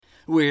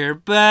We're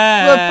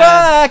back! We're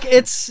back!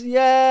 It's,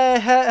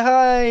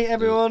 hi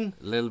everyone.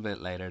 A little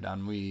bit later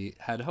than we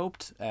had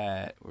hoped.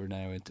 We're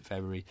now into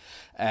February.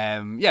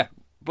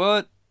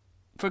 But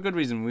for good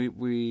reason.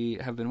 We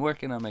have been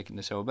working on making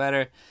the show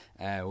better.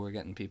 We're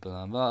getting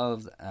people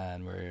involved,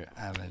 and we're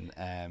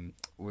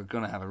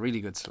going to have a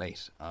really good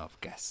slate of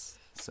guests.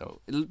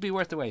 So it'll be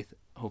worth the wait,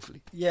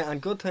 hopefully. Yeah,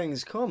 and good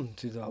things come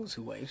to those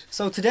who wait.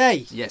 So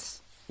today...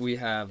 Yes. We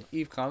have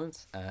Eibh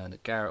Collins and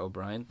Gar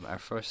O'Brien, our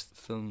first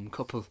film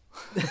couple.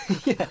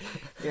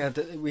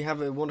 We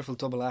have a wonderful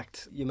double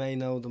act. You may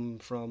know them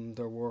from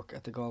their work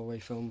at the Galway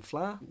Film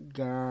Fleadh.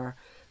 Gar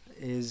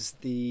is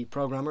the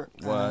programmer.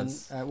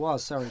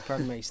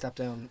 He stepped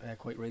down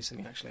quite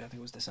recently, actually. I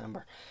think it was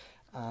December.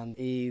 And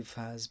Eibh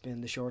has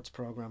been the shorts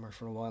programmer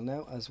for a while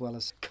now, as well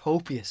as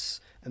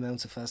copious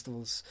amounts of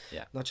festivals,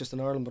 not just in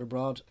Ireland but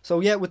abroad. So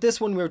with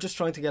this one we were just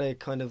trying to get a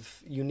kind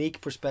of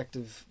unique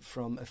perspective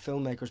from a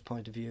filmmaker's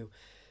point of view.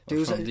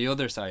 From the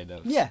other side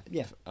of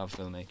of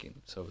filmmaking.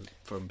 So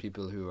from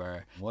people who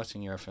are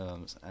watching your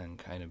films and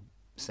kind of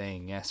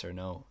saying yes or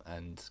no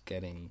and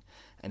getting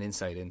an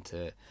insight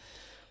into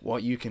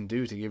what you can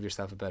do to give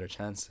yourself a better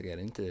chance to get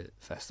into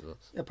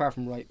festivals. Apart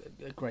from write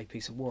a great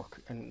piece of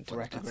work and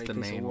direct a great piece of work.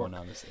 That's the main one,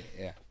 obviously,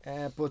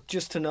 but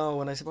just to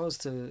know, and I suppose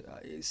to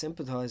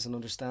sympathise and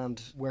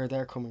understand where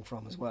they're coming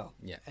from as well.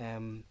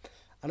 And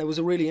it was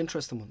a really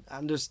interesting one.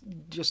 And there's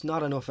just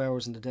not enough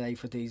hours in the day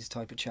for these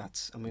type of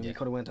chats. I mean, we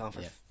could have went on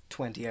for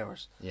 20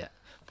 hours. Yeah.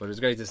 But it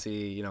was great to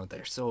see,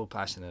 they're so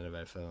passionate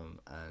about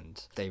film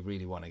and they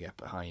really want to get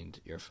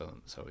behind your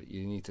film. So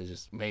you need to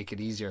just make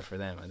it easier for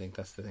them. I think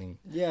that's the thing.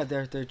 Yeah,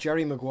 they're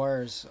Jerry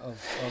Maguires of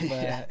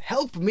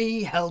help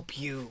me help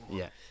you.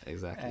 Yeah,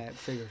 exactly.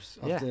 Figures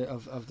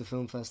of the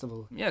film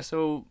festival. Yeah,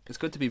 so it's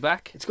good to be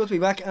back. It's good to be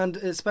back, and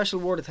a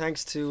special word of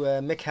thanks to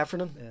Mick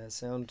Heffernan,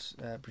 sound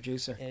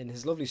producer, in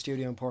his lovely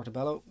studio in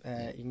Portobello.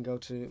 You can go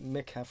to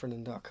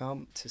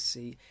mickheffernan.com to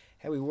see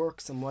how he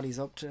works and what he's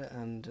up to,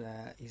 and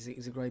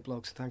he's a great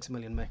bloke, so thanks a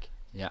million, Mick.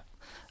 Yeah,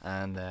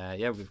 and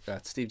we've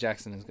got Steve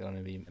Jackson is going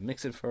to be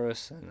mixing for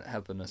us and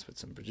helping us with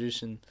some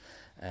producing.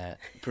 He's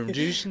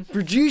going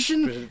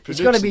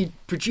to be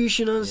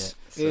producing us,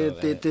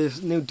 the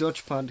new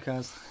Dutch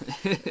podcast.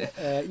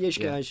 Yes,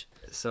 guys.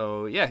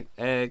 So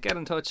get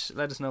in touch,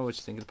 let us know what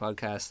you think of the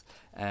podcast.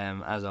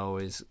 As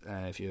always,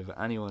 if you have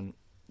anyone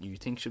you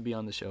think should be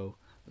on the show,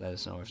 let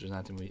us know. If there's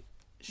anything we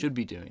should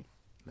be doing,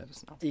 let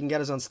us know. You can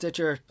get us on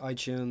Stitcher,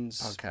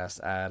 iTunes,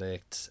 Podcast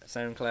Addict,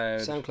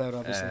 SoundCloud,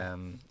 obviously.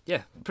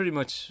 Pretty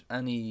much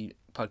any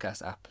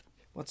podcast app.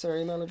 What's our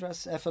email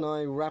address?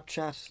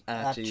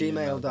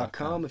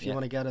 fnirapchat@gmail.com if you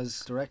want to get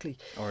us directly,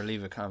 or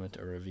leave a comment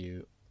or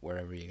review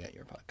wherever you get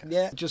your podcast.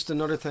 Yeah, just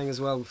another thing as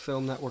well,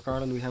 Film Network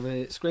Ireland, we have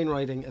a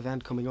screenwriting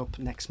event coming up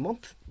next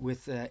month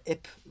with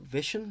Eibh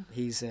Vision.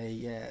 He's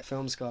a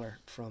film scholar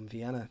from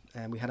Vienna,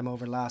 and we had him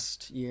over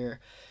last year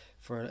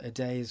for a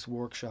day's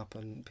workshop,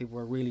 and people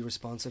were really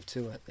responsive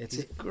to it.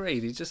 He's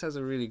great. He just has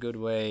a really good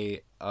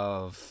way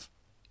of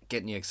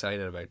getting you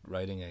excited about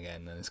writing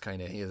again, and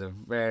he has a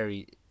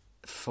very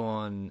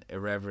fun,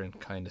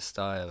 irreverent kind of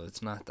style.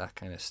 It's not that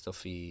kind of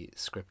stuffy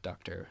script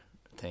doctor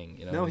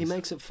thing, No, he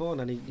makes it fun,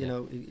 and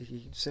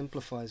he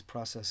simplifies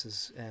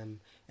processes in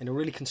a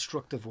really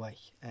constructive way.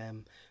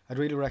 I'd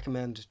really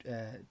recommend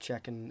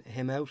checking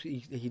him out.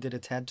 He did a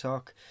TED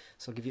talk,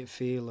 so I'll give you a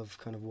feel of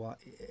kind of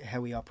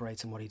how he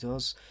operates and what he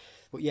does.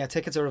 But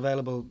tickets are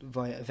available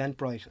via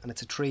Eventbrite, and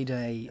it's a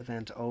 3-day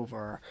event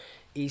over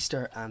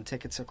Easter, and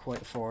tickets are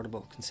quite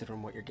affordable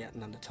considering what you're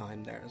getting and the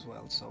time there as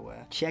well. So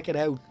check it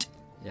out.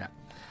 Yeah.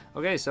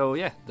 Okay, so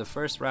the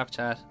first rap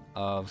chat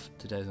of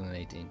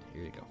 2018.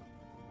 Here you go.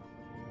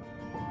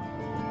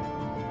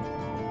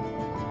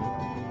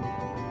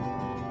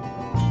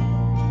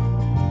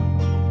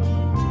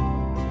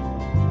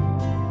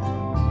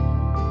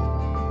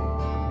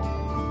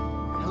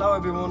 Hello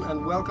everyone,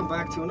 and welcome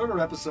back to another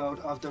episode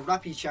of the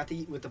Rappy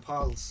Chatty with the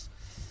Pauls.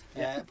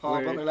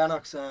 Paul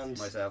Butler-Lennox and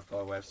myself,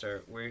 Paul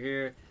Webster. We're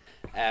here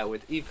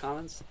with Eibh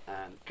Collins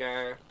and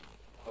Gar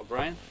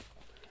O'Brien.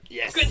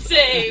 Yes. Good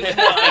save.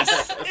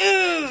 Nice.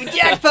 Ooh,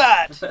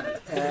 jackpot.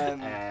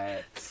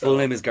 Full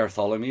name is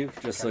Bartholomew,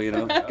 just so you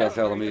know.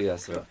 Bartholomew, yeah.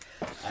 So.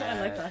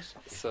 I like that.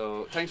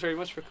 So thanks very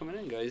much for coming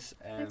in, guys.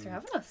 Thanks for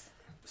having us.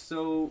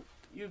 So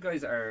you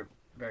guys are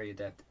very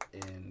adept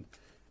in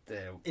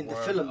the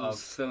world of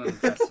film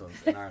festivals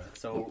in Ireland.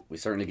 So we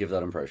certainly give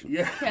that impression.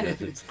 Yeah.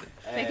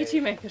 Make it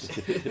you make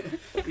it.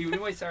 We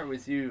might start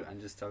with you and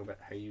just talk about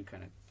how you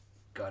kind of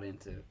got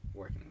into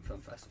working in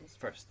film festivals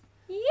first.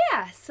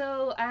 Yeah,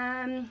 so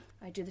I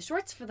do the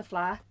shorts for the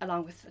Fleadh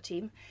along with a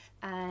team,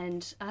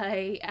 and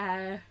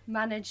I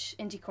manage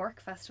Indie Cork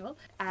Festival,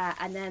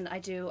 and then I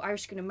do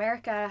Irish Screen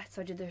America,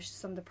 so I do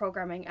some of the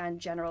programming and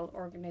general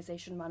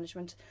organisation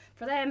management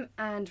for them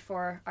and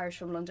for Irish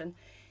Film London.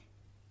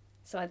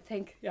 So I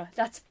think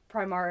that's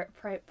primary.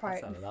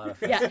 That's a lot of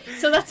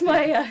so that's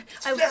my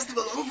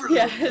festival overload.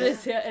 Yeah, it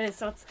is.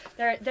 So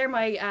they're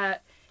my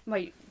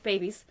my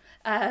babies.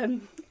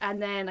 And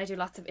then I do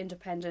lots of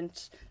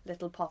independent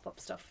little pop-up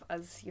stuff,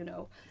 as you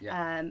know,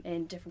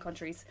 in different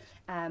countries.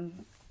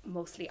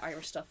 Mostly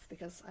Irish stuff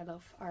because I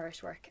love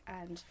Irish work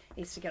and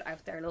needs to get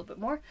out there a little bit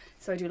more.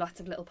 So I do lots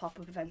of little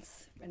pop-up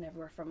events and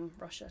everywhere from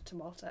Russia to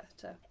Malta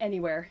to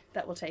anywhere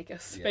that will take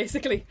us,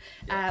 basically,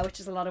 which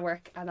is a lot of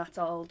work, and that's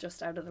all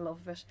just out of the love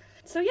of it.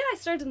 So I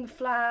started in the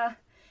Fleadh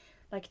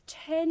like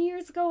 10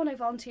 years ago, and I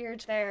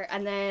volunteered there,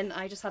 and then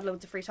I just had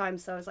loads of free time,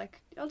 so I was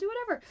like, I'll do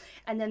whatever.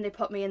 And then they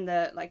put me in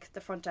the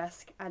front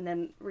desk, and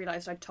then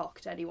realised I'd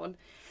talk to anyone.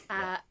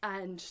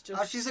 And just...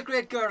 Oh, she's a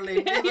great girl,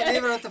 leave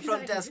her at the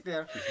front desk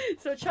there.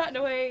 So chatting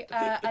away,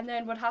 and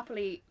then would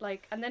happily,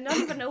 and then not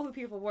even know who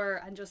people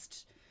were, and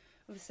just,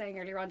 I was saying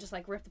earlier on, just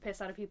rip the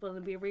piss out of people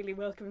and be really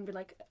welcoming and be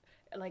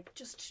like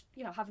just,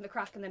 having the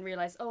crack, and then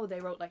realise, oh,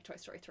 they wrote Toy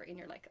Story 3, and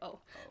you're like, oh,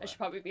 I should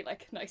probably be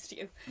nice to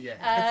you.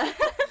 Yeah.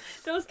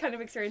 Those kind of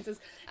experiences.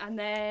 And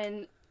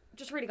then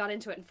just really got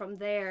into it, and from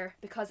there,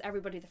 because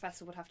everybody at the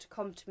festival would have to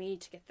come to me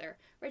to get their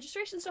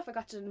registration stuff, I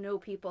got to know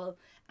people,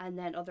 and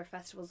then other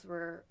festivals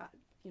were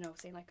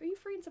saying are you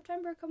free in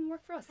September, come and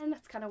work for us, and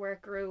that's kind of where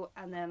it grew.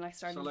 And then I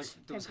started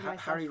those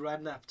Harry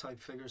Redknapp type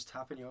figures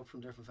tapping you up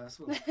from different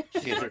festivals.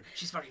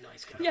 She's very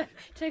nice, Karen. Yeah,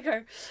 take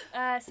her.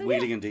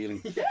 Wheeling and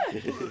dealing.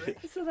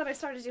 So then I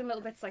started doing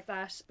little bits like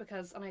that,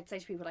 and I'd say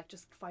to people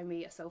just find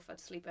me a sofa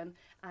to sleep in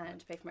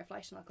and pay for my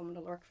flight, and I'll come and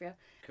I'll work for you.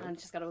 Cool. And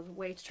just got a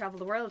way to travel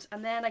the world.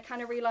 And then I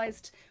kind of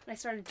realised when I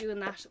started doing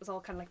that, it was all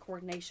kind of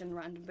coordination,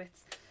 random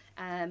bits.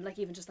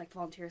 Even just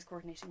volunteers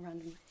coordinating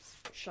random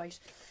shite.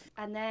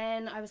 And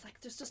then I was like,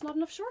 there's just not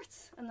enough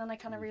shorts. And then I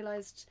kind of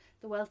realised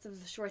the wealth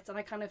of the shorts, and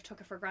I kind of took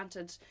it for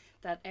granted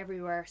that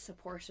everywhere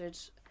supported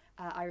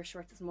Irish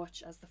shorts as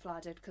much as the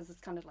Fleadh did, because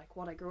it's kind of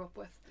what I grew up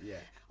with. Yeah.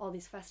 All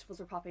these festivals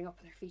were popping up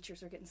and their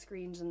features were getting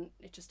screened, and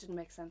it just didn't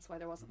make sense why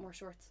there wasn't more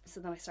shorts. So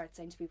then I started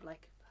saying to people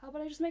how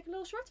about I just make a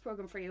little shorts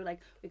program for you?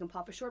 We can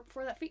pop a short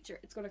before that feature.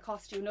 It's going to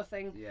cost you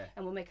nothing,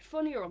 and we'll make it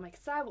funny, or we'll make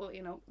it sad.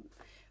 We'll,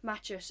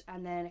 match it.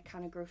 And then it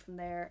kind of grew from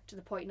there to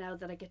the point now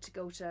that I get to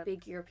go to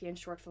big European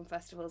short film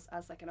festivals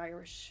as an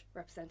Irish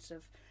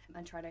representative,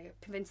 and try to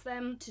convince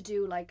them to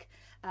do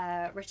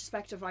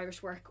retrospective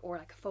Irish work, or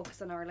a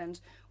focus on Ireland,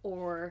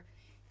 or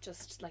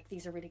just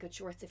these are really good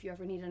shorts. If you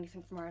ever need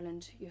anything from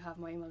Ireland, you have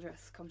my email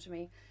address, come to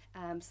me.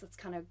 So it's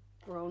kind of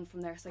grown from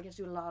there, so I get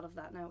to do a lot of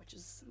that now, which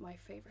is my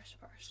favourite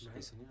part.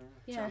 Nice.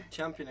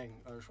 Championing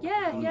Irish work.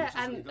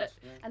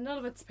 And none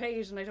of it's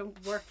paid, and I don't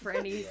work for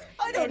any.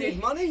 I don't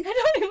need money.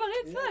 I don't need money.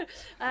 It's fun.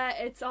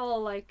 It's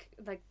all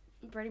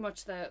pretty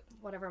much the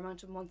whatever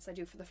amount of months I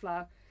do for the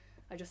Fleadh,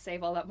 I just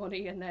save all that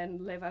money and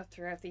then live out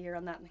throughout the year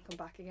on that, and then come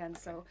back again.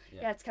 So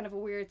it's kind of a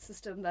weird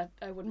system that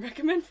I wouldn't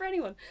recommend for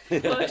anyone,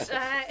 but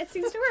it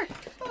seems to work.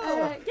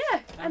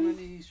 How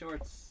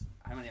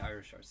many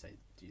Irish shorts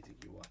do you think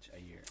you watch a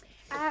year?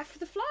 For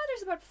the Fleadh,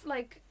 there's about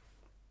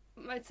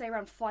I'd say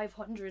around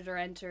 500 are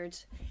entered,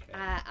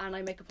 and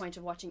I make a point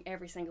of watching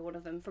every single one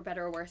of them, for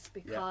better or worse,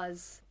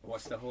 because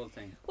Watch the whole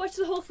thing.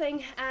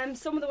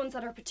 Some of the ones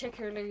that are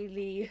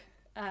particularly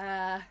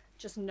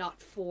just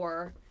not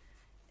for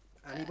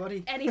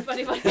anybody,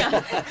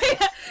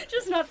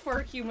 just not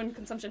for human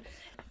consumption,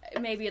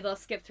 maybe they'll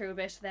skip through a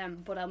bit of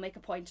them, but I'll make a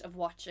point of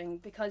watching,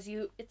 because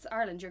it's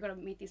Ireland, you're going to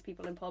meet these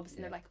people in pubs,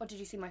 and they're like, oh, did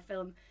you see my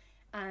film?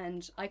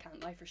 And I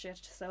can't lie for shit,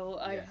 so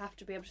I have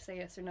to be able to say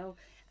yes or no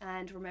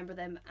and remember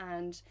them.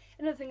 And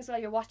another thing is,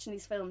 while you're watching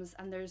these films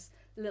and there's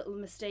little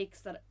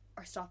mistakes that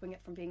are stopping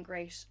it from being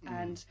great,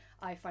 and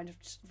I find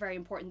it very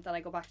important that I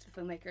go back to the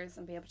filmmakers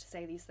and be able to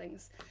say these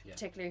things,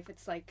 particularly if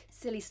it's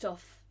silly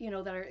stuff,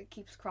 that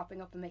keeps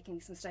cropping up and making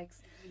these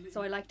mistakes.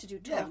 So I like to do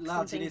talks. Yeah,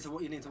 lads, you need to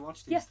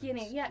watch these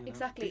things.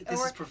 Exactly.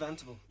 This is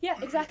preventable. Yeah,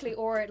 exactly.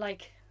 Or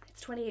it's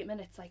 28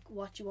 minutes,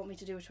 what do you want me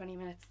to do with 20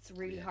 minutes? It's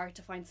really hard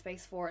to find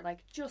space for it.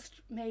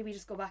 Just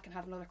go back and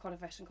have another cut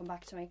of it and come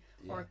back to me,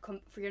 or come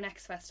for your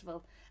next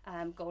festival,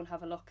 go and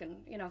have a look, and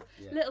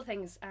little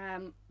things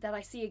that I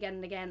see again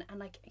and again,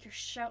 and you're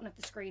shouting at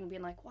the screen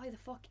being why the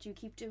fuck do you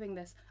keep doing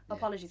this?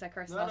 Apologies, I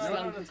cursed that as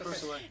well.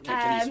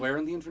 Can you swear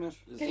on the internet?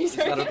 Is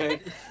that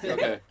okay?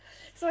 Okay.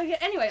 So I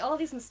get all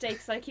these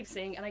mistakes that I keep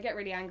seeing, and I get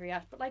really angry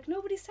at, but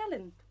nobody's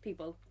telling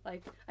people. I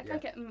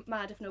can't get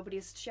mad if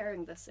nobody's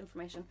sharing this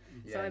information.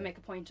 So I make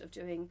a point of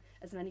doing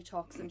as many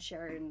talks and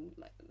sharing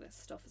this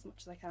stuff as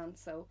much as I can.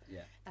 So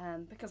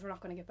because we're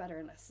not going to get better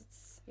unless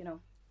it's in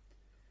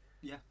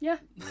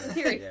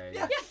theory.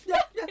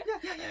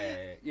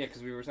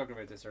 Because we were talking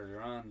about this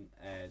earlier on,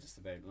 just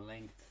about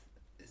length.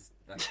 Is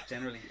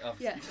generally of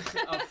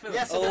film.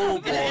 Yes,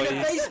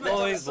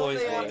 boys. But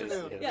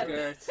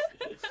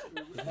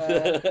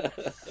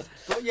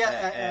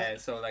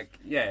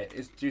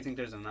do you think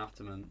there's an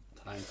optimum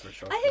time for a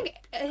short? I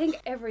think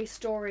every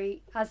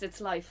story has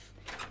its life,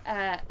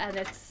 and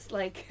it's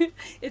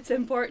it's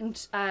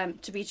important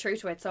to be true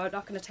to it. So I'm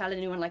not going to tell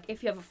anyone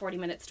if you have a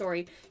 40-minute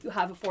story, you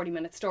have a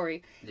 40-minute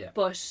story. Yeah.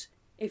 But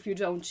if you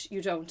don't,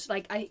 you don't.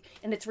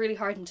 And it's really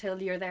hard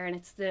until you're there, and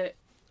it's the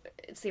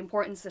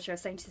importance that I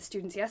was saying to the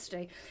students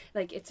yesterday.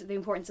 It's the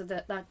importance of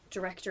that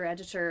director,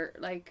 editor,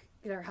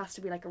 there has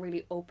to be like a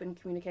really open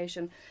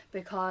communication,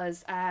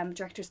 because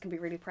directors can be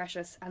really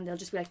precious and they'll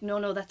just be like,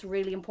 no, that's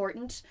really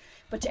important,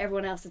 but to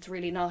everyone else it's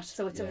really not.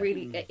 So it's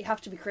you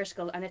have to be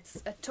critical, and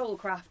it's a total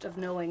craft of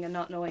knowing and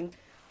not knowing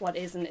what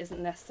is and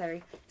isn't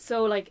necessary.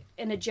 So like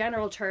in a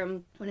general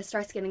term, when it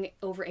starts getting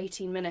over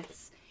 18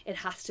 minutes, it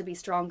has to be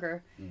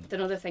stronger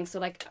than other things. So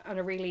like on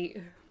a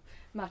really,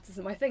 maths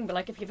isn't my thing, but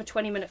like if you have a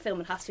 20-minute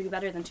film, it has to be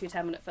better than 2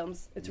 10-minute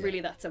films. It's really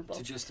that simple.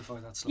 To justify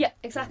that stuff. Yeah,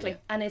 exactly.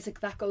 And as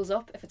that goes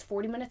up, if it's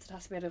 40 minutes, it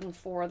has to be better than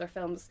 4 other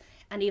films.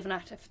 And even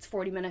if it's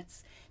 40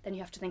 minutes, then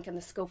you have to think in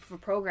the scope of a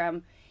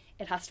programme,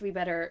 it has to be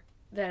better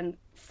than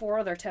 4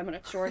 other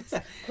 10-minute shorts,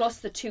 plus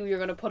the 2 you're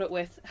going to put it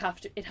with.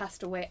 It has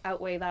to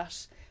outweigh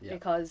that,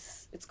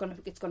 because it's going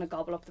to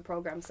gobble up the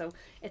programme. So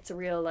it's a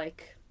real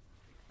like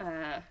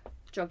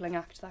juggling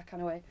act, that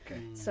kind of way.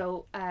 Okay.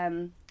 So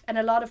and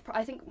a lot of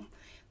I think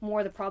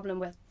more the problem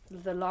with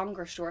the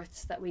longer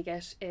shorts that we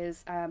get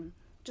is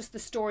just the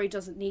story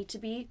doesn't need to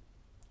be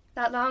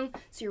that long.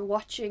 So you're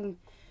watching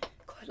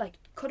like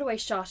cutaway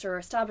shot or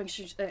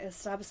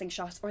establishing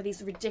shot or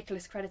these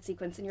ridiculous credit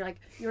sequence, and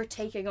you're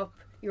taking up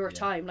your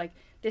time. Like,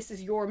 this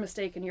is your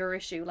mistake and your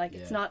issue. Like,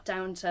 it's not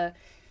down to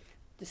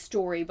the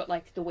story, but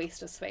like the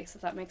waste of space,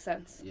 if that makes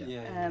sense.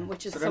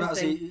 Which is so they're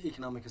something not as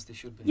economic as they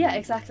should be. Yeah,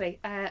 exactly.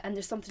 And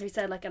there's something to be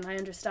said, like, and I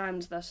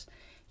understand that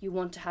you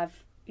want to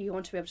be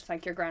able to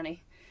thank your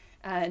granny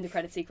in the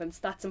credit sequence.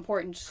 That's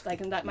important. Like,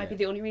 and that might be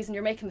the only reason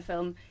you're making the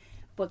film.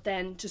 But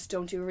then just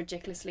don't do a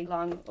ridiculously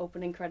long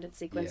opening credit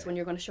sequence when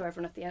you're going to show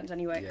everyone at the end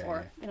anyway.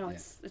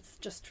 It's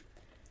just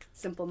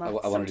simple maths.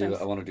 I want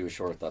to do a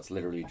short that's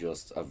literally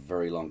just a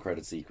very long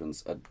credit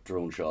sequence, a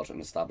drone shot,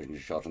 an establishing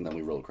shot, and then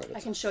we roll credits.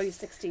 I can show you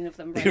 16 of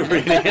them. Right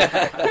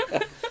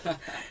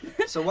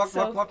So what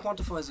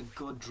quantifies a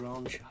good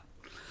drone shot?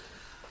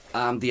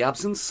 The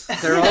absence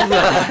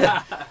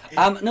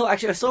thereof. No,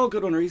 actually, I saw a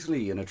good one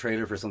recently in a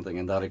trailer for something,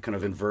 and that it kind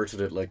of inverted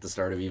it like the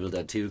start of Evil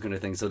Dead 2 kind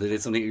of thing. So they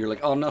did something you're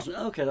like, oh, not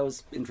okay, that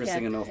was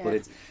interesting enough, but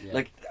it's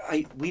like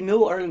we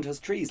know Ireland has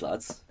trees,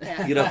 lads.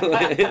 Yeah. You know,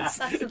 that's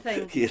the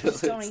thing. You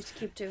just don't need to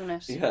keep doing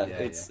it. Yeah,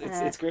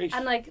 it's great.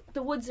 And like,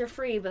 the woods are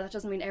free, but that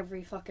doesn't mean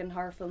every fucking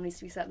horror film needs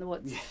to be set in the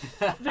woods.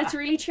 But it's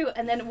really true.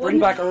 And then bring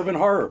back urban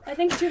horror. I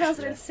think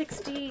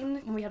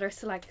 2016 when we had our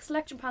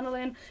selection panel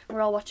in,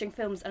 we're all watching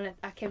films, and it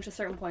came to a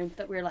certain point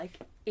that we're like,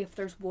 if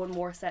there's one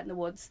more set in the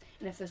woods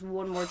and if there's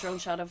one more drone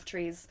shot of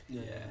trees,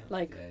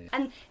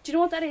 and do you know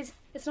what that is?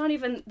 It's not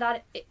even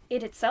that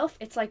it itself,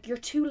 it's like you're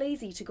too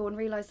lazy to go and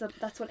realise that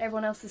that's what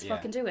everyone else is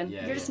fucking doing.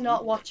 You're just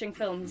not watching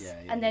films,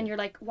 and then you're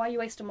like, why are you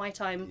wasting my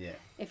time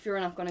if you're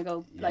not going to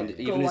go like and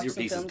go even watch as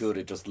your piece films. is good,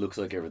 it just looks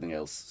like everything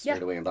else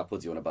straight away, and that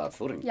puts you on a bad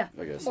footing,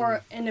 I guess.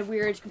 Or in a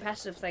weird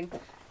competitive thing.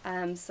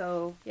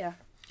 So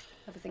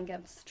everything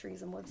against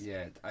trees and woods.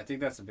 I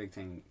think that's a big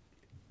thing.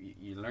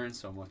 You learn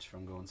so much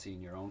from going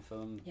seeing your own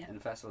film in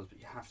festivals, but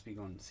you have to be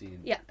going and seeing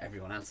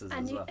everyone else's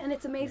as well. And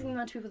it's amazing the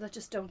amount of people that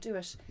just don't do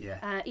it.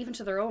 Even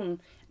to their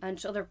own and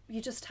to other. You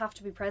just have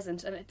to be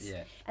present, and it's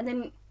and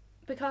then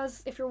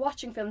because if you're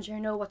watching films, you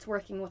know what's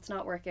working, what's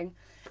not working,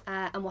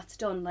 and what's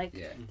done. Like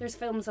there's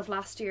films of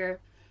last year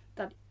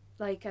that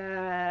like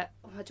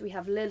what do we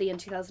have? Lily in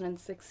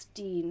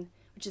 2016,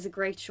 which is a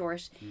great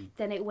short.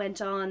 Then it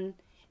went on,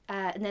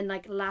 and then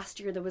like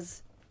last year there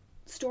was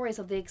stories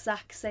of the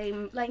exact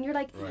same, like, and you're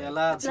like,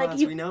 lads,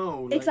 we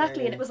know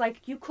exactly, and it was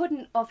like you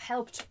couldn't have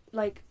helped,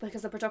 like,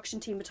 because the production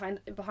team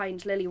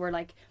behind Lily were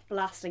like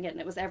blasting it and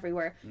it was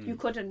everywhere. You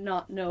couldn't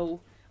not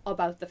know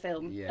about the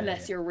film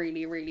unless you're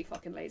really, really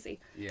fucking lazy,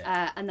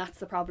 and that's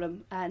the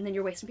problem, and then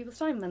you're wasting people's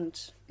time, and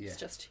it's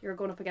just you're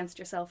going up against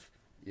yourself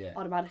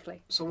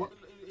automatically. So what,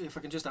 if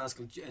I can just ask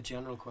a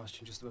general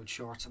question just about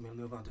shorts, and we'll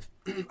move on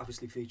to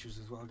obviously features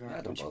as well,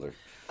 Gar. Don't bother.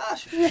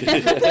 Sure.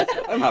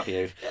 I'm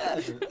happy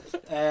out.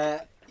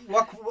 Sure.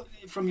 What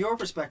from your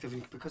perspective,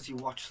 because you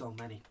watch so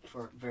many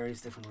for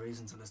various different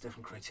reasons, and there's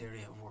different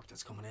criteria of work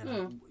that's coming in,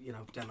 and, you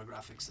know,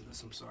 demographics, and there's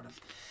some sort of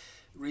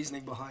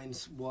reasoning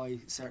behind why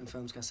certain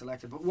films get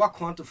selected, but what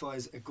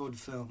quantifies a good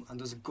film, and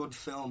does a good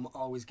film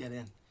always get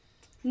in?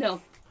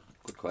 No.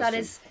 Good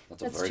question.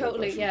 That's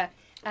totally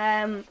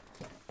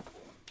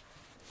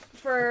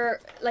for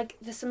like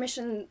the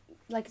submission,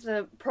 like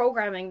the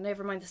programming,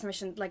 never mind the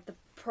submission, like the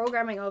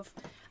programming of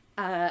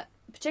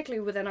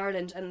particularly within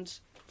Ireland, and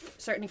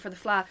certainly for the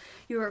Fleadh,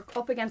 you're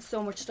up against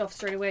so much stuff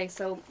straight away.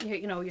 So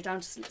you know, you're down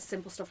to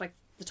simple stuff like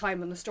the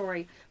time and the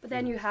story, but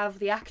then you have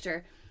the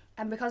actor,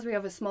 and because we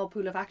have a small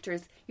pool of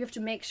actors, you have to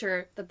make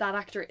sure that that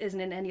actor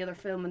isn't in any other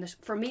film. And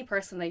for me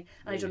personally,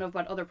 and I don't know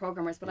about other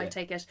programmers, but I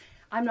take it,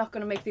 I'm not going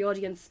to make the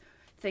audience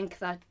think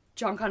that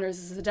John Connors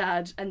is a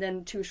dad, and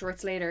then 2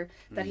 shorts later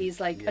that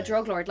he's like a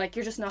drug lord. Like,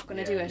 you're just not going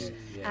to do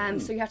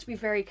it. So you have to be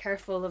very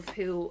careful of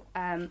who,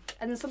 and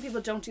then some people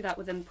don't do that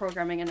within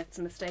programming, and it's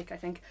a mistake, I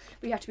think.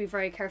 But you have to be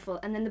very careful.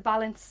 And then the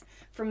balance,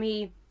 for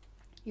me,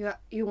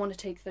 you want to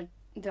take the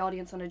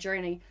audience on a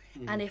journey,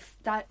 and if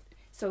that,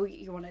 So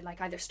you want to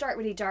like either start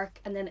really dark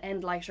and then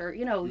end lighter,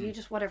 you know, you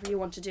just whatever you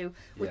want to do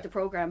with the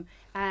program.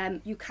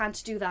 You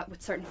can't do that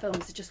with certain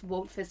films. It just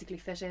won't physically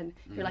fit in.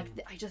 You're like,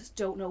 I just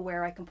don't know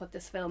where I can put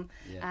this film.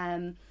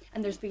 And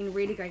there's been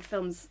really great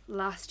films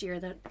last year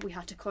that we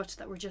had to cut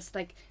that were just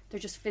like,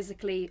 they're just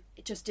physically,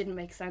 it just didn't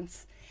make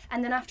sense.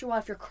 And then after a while,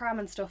 if you're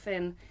cramming stuff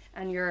in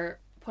and you're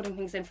putting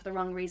things in for the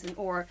wrong reason,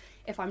 or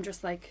if I'm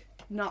just like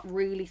not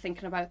really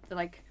thinking about the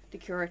like the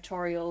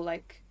curatorial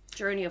like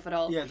journey of it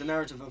all, the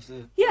narrative of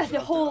the the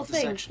whole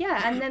thing,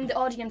 and then the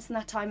audience and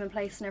that time and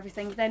place and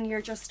everything, then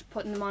you're just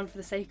putting them on for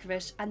the sake of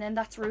it, and then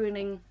that's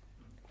ruining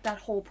that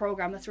whole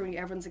program, that's ruining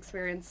everyone's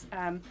experience,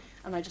 and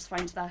I just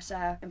find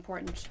that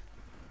important.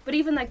 But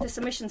even like the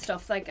submission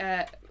stuff, like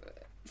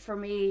for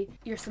me,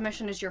 your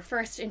submission is your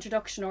first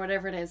introduction or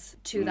whatever it is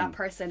to that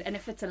person, and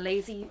if it's a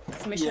lazy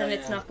submission and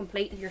it's not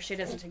complete and your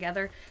shit isn't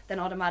together, then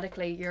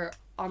automatically you're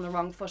on the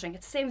wrong footing.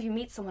 It's the same if you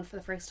meet someone for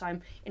the first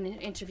time in an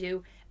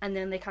interview and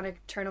then they kind of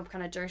turn up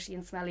kind of dirty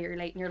and smelly or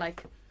late and you're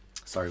like,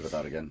 sorry about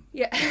that again.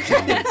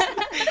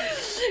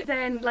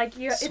 Then like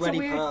it's a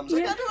weird palms.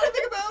 I can't do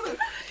anything about it.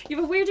 You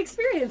have a weird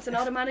experience and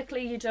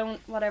automatically you don't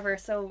whatever.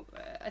 So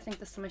I think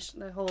the submission,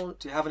 the whole...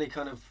 Do you have any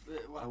kind of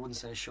I wouldn't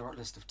say a short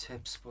list of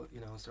tips, but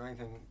you know, is there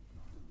anything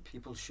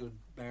people should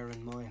bear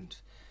in mind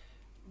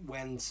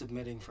when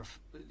submitting for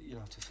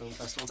to film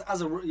festivals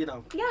as a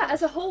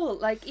as a whole,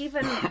 like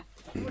even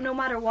no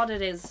matter what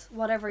it is,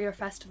 whatever your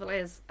festival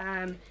is,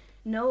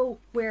 know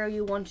where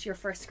you want your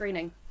first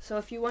screening. So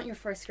if you want your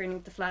first screening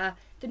with the Fleadh,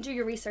 then do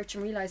your research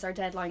and realise our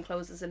deadline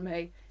closes in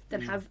May.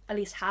 Then have at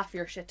least half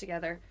your shit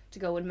together to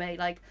go in May.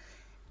 Like,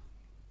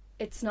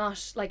 it's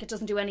not like, it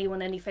doesn't do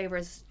anyone any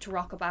favours to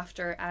rock up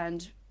after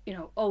and, you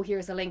know, oh,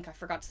 here's a link, I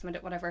forgot to submit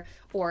it, whatever,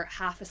 or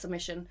half a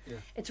submission.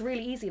 It's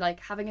really easy.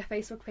 Like, having a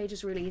Facebook page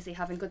is really easy,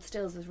 having good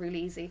stills is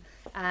really easy,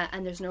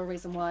 and there's no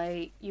reason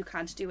why you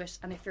can't do it.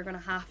 And if you're going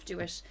to half do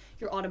it,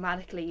 you're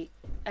automatically,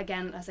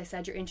 again, as I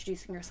said, you're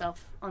introducing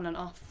yourself on and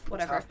off,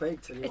 whatever. It's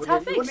half-baked. It's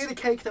half-baked. You wouldn't need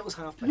a cake that was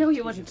half-baked. No,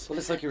 you wouldn't. Well,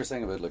 it's like you were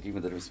saying about, like,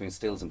 even the difference between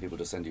stills and people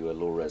just send you a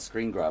low-res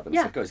screen grab, and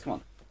it's like, guys, come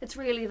on. It's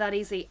really that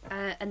easy,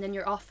 and then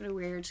you're off in a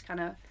weird kind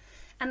of...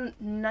 And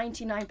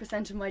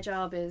 99% of my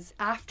job is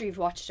after you've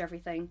watched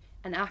everything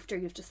and after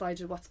you've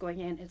decided what's going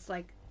in, it's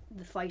like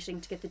the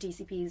fighting to get the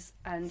DCPs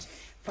and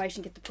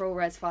fighting to get the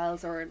ProRes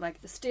files or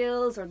like the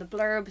stills or the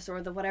blurbs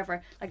or the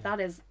whatever. Like that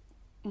is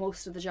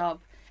most of the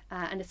job.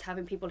 And it's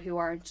having people who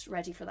aren't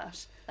ready for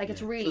that. Like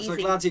it's really easy. It's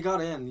like, lads, you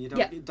got in. You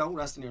don't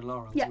rest on your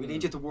laurels. We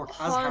need you to work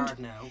as hard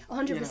now.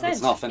 100%.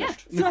 It's not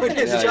finished. It's not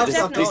finished. The job's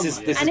not done. This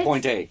is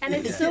point A. And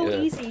it's so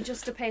easy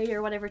just to pay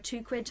your whatever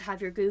 £2 to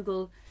have your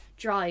Google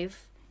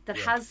Drive that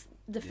has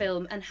the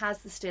film and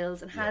has the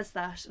stills and has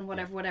that and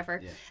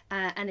whatever,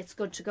 and it's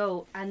good to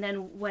go. And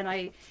then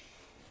when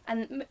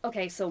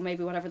so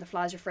maybe whatever the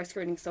Fleadh's your first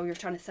screening, so you're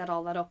trying to set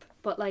all that up,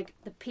 but like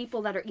the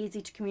people that are easy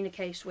to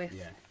communicate with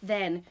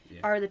then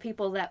are the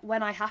people that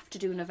when I have to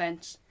do an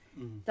event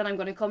that I'm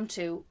going to come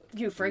to,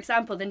 you for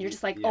example, then you're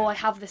just like, oh, I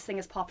have this thing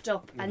has popped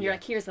up, and you're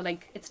like, here's the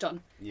link, it's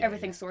done,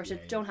 everything's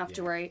sorted, don't have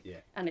to worry,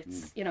 and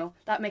it's you know,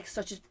 that makes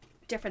such a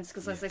difference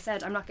because as I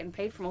said, I'm not getting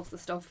paid for most of the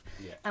stuff,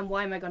 and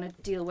why am I going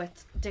to deal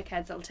with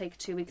dickheads that'll take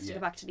 2 weeks to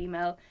get back to the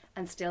email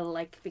and still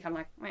like be kind of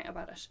like right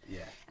about it,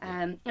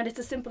 and it's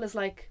as simple as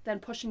like then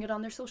pushing it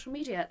on their social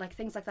media, like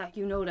things like that.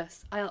 You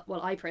notice,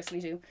 I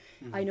personally do,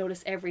 I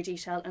notice every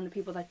detail, and the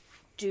people that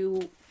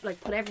do like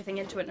put everything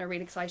into it and are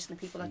really excited, and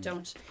the people that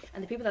don't,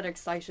 and the people that are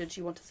excited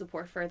you want to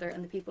support further,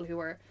 and the people who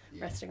are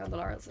resting on the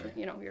laurels,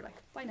 you know, you're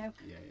like, bye now.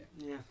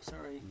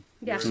 Sorry.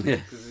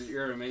 Because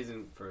you're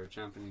amazing for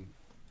championing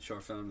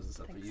short films and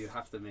stuff. Thanks. But you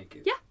have to make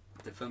it.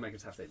 The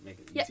filmmakers have to make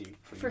it easy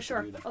for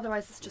sure. to do that.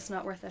 Otherwise, it's just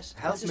not worth it.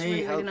 Help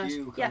me, help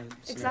you.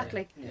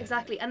 Exactly.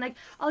 And like,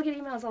 I'll get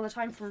emails all the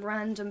time from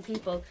random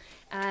people,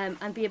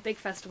 and be it big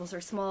festivals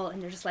or small,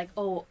 and they're just like,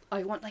 oh,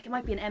 I want, like, it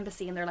might be an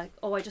embassy, and they're like,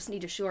 oh, I just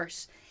need a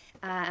short,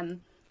 and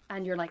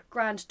you're like,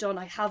 grand, done.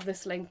 I have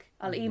this link.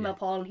 I'll email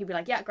Paul, and he'll be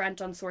like, yeah, grand,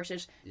 done,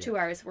 sorted. 2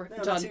 hours, we're done.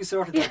 That's you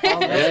sorted that, Paul.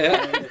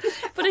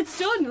 But it's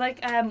done.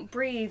 Like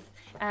Breathe,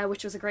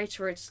 which was a great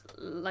short,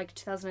 like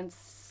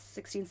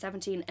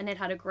 2016-17, and it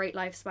had a great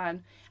lifespan,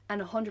 and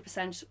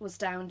 100% was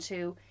down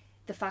to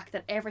the fact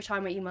that every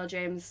time I emailed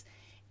James,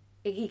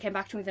 he came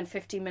back to me within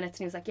 15 minutes and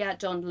he was like, yeah,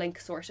 done, link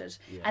sorted.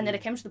 And then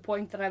it came to the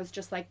point that I was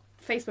just like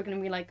Facebooking him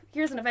and being like,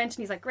 here's an event,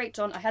 and he's like, great,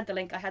 done, I had the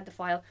link, I had the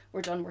file,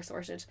 we're done, we're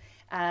sorted.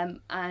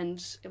 And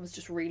it was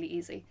just really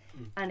easy,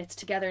 and it's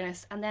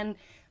togetherness. And then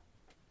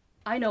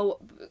I know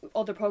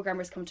other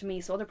programmers come to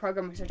me, so other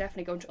programmers are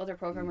definitely going to other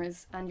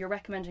programmers, and you're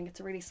recommending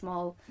it's a really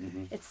small,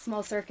 it's a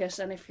small circuit,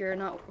 and if you're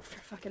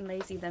fucking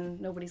lazy, then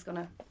nobody's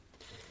gonna.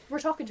 We're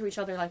talking to each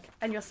other, like,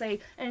 and you'll say,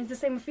 and it's the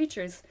same with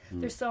features.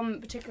 There's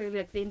some, particularly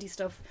like the indie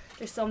stuff,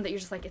 there's some that you're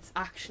just like, it's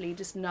actually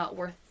just not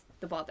worth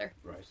the bother.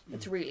 Right.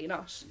 It's really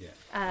not.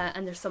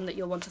 And there's some that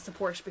you'll want to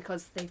support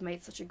because they've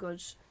made such a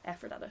good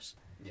effort at it.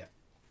 Yeah.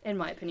 In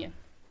my opinion.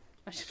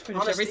 I should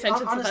finish every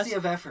sentence honesty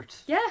of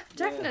effort. Yeah,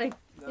 definitely.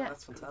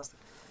 That's fantastic.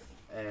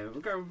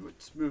 We'll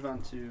just move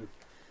on to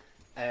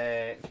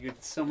If you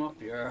could sum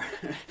up your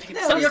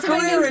your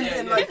career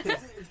in like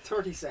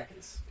 30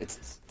 seconds.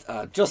 It's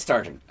just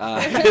starting.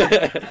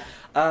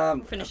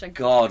 Finishing.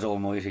 God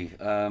almighty.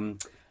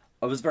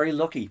 I was very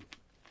lucky.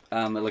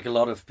 Like a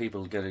lot of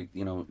people get,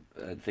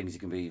 things you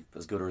can be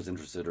as good or as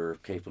interested or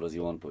capable as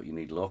you want, but you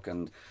need luck.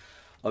 And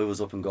I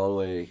was up in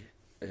Galway,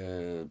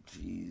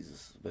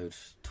 about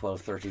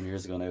 12, 13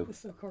 years ago now.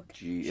 So Cork.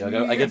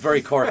 I get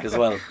very Cork as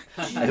well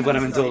when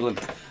I'm in Dublin.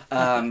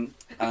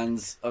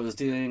 And I was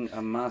doing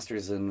a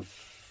master's in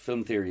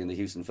film theory in the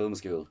Houston Film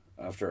School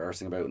after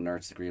arsing about an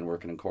arts degree and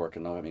working in Cork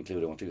and not having a clue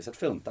what I want to do. I said,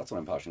 film, that's what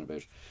I'm passionate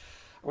about.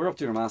 We're up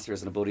doing a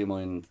master's, and a buddy of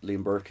mine,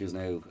 Liam Burke, who's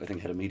now, I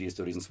think, head of media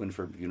studies in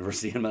Swinford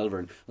University in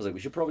Melbourne, was like, we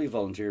should probably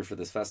volunteer for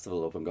this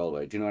festival up in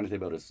Galway. Do you know anything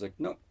about it? It's like,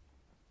 no,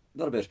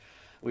 not a bit.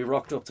 We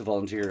rocked up to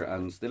volunteer,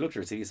 and they looked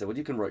at us and said, well,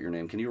 you can write your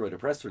name. Can you write a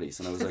press release?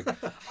 And I was like,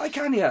 I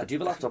can, yeah. Do you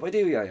have a laptop? I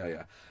do,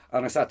 yeah.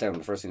 And I sat down, and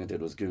the first thing I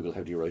did was Google,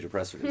 how do you write a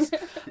press release?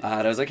 And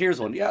I was like,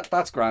 here's one. Yeah,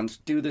 that's grand.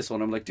 Do this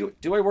one. I'm like,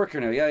 do I work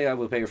here now? Yeah,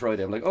 we'll pay you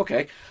Friday. I'm like,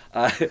 okay.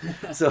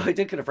 So I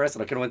did kind of press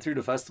it. I kind of went through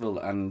the festival,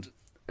 and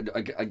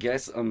I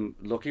guess I'm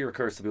lucky or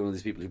cursed to be one of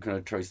these people who kind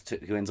of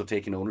who ends up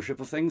taking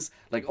ownership of things.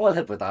 Like, I'll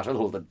help with that. I'll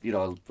hold it.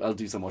 I'll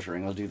do some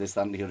ushering. I'll do this,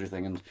 that, and the other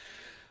thing. And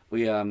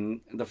we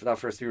that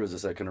first year was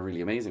just kind of really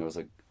amazing. I was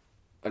like,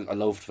 I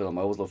loved film.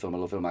 I always loved film. I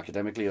love film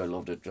academically. I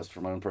loved it just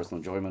for my own personal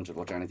enjoyment. I'd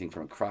watch anything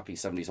from a crappy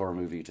 70s horror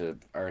movie to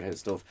art house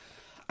stuff.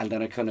 And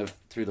then I kind of,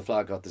 through the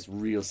flag, got this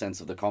real sense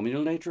of the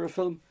communal nature of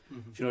film.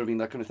 If you know what I mean,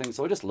 that kind of thing.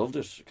 So I just loved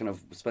it. Kind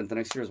of spent the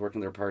next years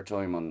working there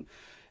part-time on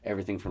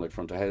everything from like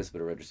front to house,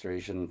 bit of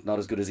registration. Not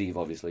as good as Eibh,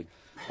 obviously.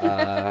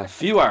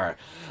 Few are.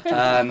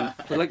 But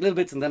like little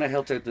bits. And then I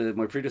helped out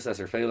my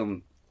predecessor,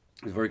 Phelim.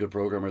 He's a very good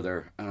programmer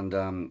there,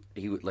 and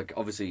he would, like,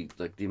 obviously,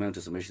 like, the amount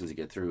of submissions you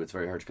get through, it's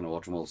very hard to kind of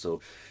watch them all.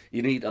 So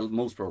you need,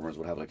 most programmers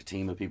would have like a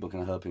team of people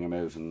kind of helping him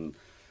out and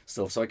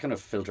stuff. So I kind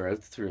of filter out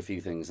through a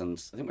few things, and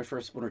I think my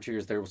first 1 or 2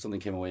 years there, something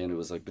came away, and it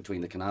was like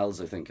Between the Canals,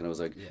 I think, and I was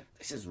like,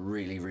 this is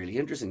really, really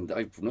interesting.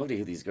 I've no idea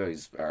who these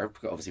guys are.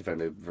 Obviously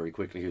found out very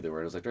quickly who they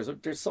were. I was like,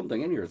 there's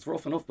something in here. It's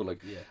rough enough, but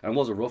like, and it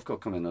was a rough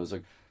cut coming. I was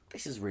like,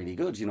 this is really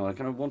good. I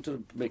kind of want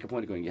to make a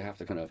point of going, you have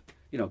to kind of,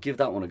 give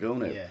that one a go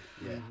now.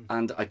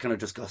 And I kind of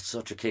just got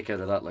such a kick out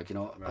of that. Like,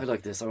 I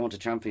like this. I want to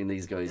champion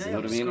these guys. You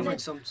know what I mean? And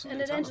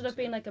it ended up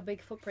being like a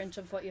big footprint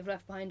of what you've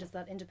left behind is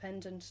that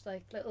independent,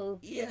 like little,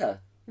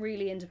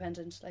 really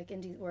independent, like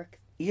indie work.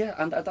 Yeah,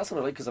 and that's what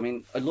I like, because I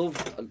mean, I love,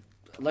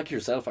 like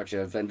yourself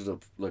actually, I've ended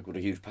up like with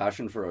a huge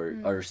passion for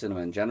Irish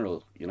cinema in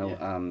general.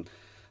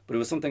 But it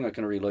was something I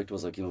kind of really liked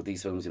was like,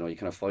 these films, you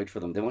kind of fight for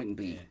them. They mightn't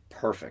be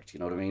perfect, you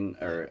know what I mean?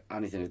 Or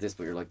anything like this,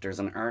 but you're like, there's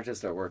an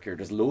artist at work here.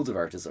 There's loads of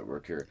artists at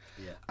work here.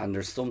 And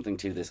there's something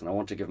to this, and I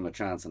want to give them a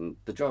chance. And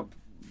the job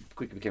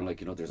quickly became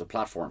like, there's a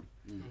platform.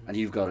 And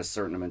you've got a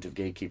certain amount of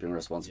gatekeeping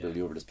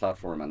responsibility over this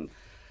platform. And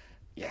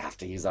you have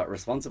to use that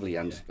responsibly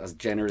and as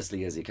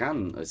generously as you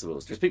can, I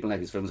suppose. There's people now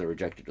whose films are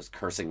rejected just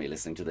cursing me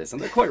listening to this,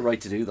 and they're quite right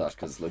to do that,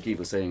 because like Eibh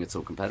was saying, it's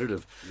so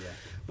competitive.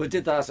 But I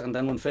did that, and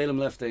then when Phelim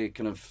left, they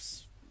kind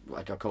of,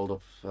 I got called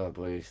up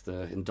by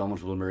the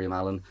indomitable Miriam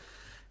Allen,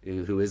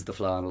 who is the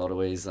Fleadh in a lot of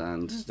ways,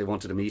 and they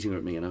wanted a meeting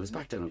with me, and I was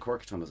back down in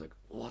Cork at the time. I was like,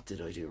 what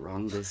did I do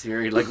wrong this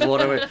year? Like,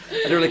 what am I? And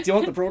they were like, do you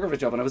want the programmer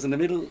job? And I was in the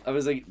middle, I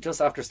was like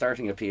just after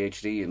starting a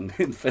PhD in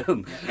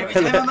film. Every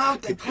time I'm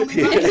out, they pull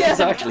me back.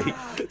 Exactly.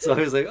 So I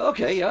was like,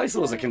 okay, I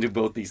suppose I can do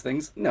both these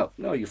things. No,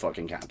 you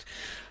fucking can't.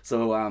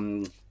 So I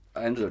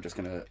ended up just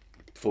kind of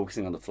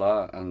focusing on the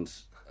Fleadh, and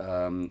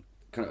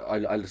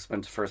I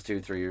spent the first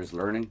 2-3 years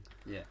learning.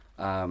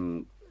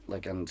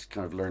 And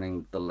kind of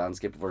learning the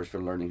landscape of Irish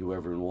film, learning who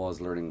everyone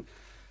was, learning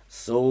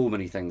so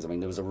many things. I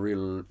mean, there was a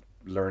real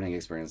learning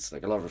experience.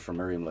 Like, a lot of it from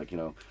Miriam, like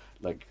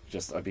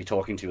just I'd be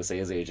talking to a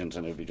sales agent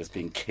and I'd be just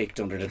being kicked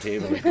under the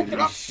table, like,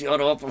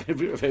 shut up about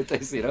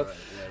this,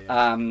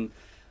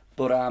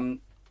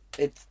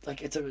 It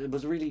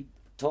was a really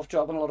tough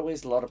job in a lot of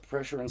ways, a lot of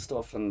pressure and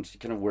stuff, and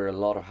you kind of wear a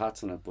lot of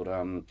hats in it. But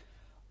I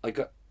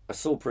was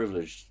so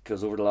privileged,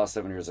 because over the last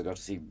 7 years I got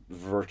to see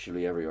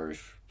virtually every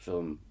Irish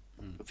film,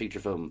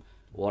 feature film,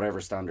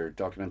 whatever standard,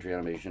 documentary,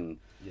 animation,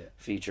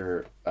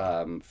 feature,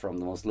 from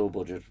the most low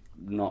budget,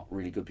 not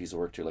really good piece of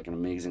work to like an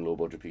amazing low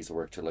budget piece of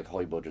work to like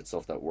high budget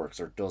stuff that works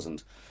or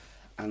doesn't,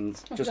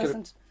 and and just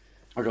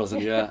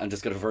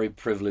get a very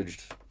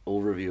privileged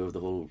overview of the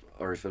whole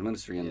Irish film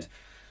industry,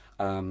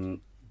 and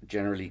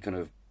generally kind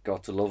of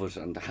got to love it,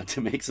 and had to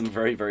make some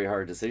very, very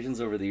hard decisions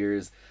over the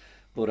years,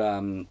 but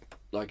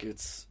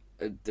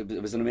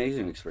it was an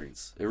amazing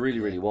experience. It really,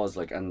 really was.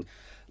 And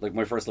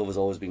my first love has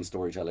always been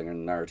storytelling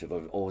and narrative.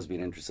 I've always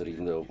been interested,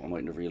 even though I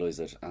mightn't have realised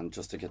it. And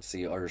just to get to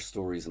see Irish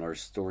stories and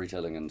Irish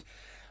storytelling, and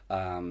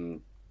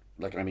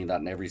I mean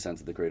that in every sense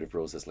of the creative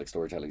process, like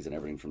storytelling's in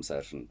everything from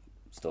set and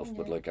stuff.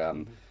 But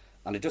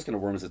and it just kind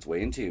of worms its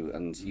way into you,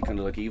 and you kind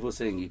of, like Eibh was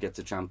saying, you get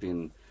to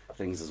champion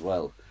things as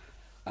well.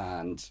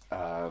 And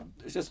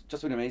it's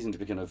just been amazing to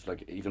be kind of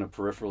like even a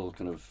peripheral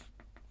kind of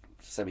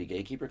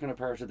semi-gatekeeper kind of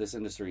part of this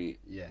industry.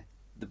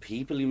 the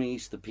people you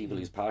meet, the people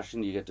whose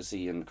passion you get to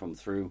see and come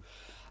through,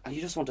 and you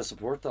just want to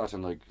support that.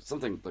 And like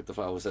something like the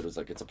fellow said was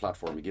like, it's a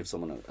platform. You give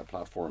someone a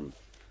platform,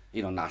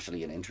 you know,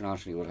 nationally and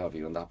internationally, what have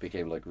you, and that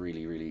became like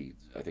really, really,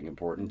 I think,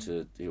 important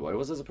to who I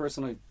was as a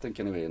person, I think,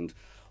 anyway, and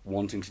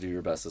wanting to do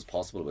your best as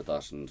possible with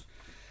that, and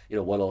you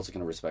know, while also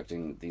kind of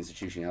respecting the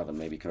institution you have and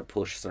maybe kind of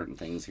push certain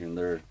things here and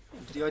there.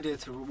 The idea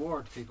to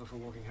reward people for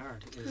working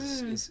hard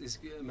is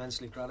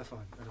immensely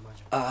gratifying, I'd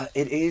imagine.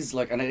 It is,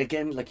 like, and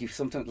again, like, you've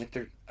sometimes, like,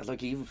 they're, like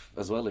Eibh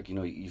as well, like, you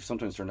know, you've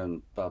sometimes turned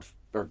down bad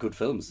or good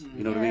films,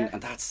 you know what I mean?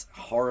 And that's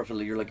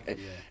horrible. You're like,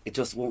 it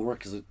just won't work,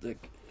 because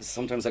like,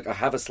 sometimes, like, I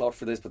have a slot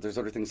for this, but there's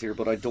other things here,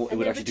 but I don't, it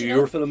would actually do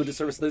your film a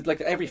disservice.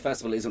 Like, every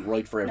festival isn't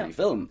right for every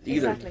film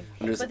either. Exactly.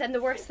 But then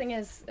the worst thing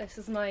is, this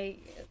is my,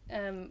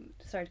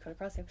 sorry to cut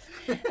across you.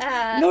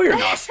 No, you're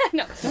not.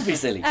 No. Don't be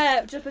silly.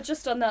 But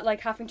just on that,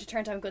 like, having to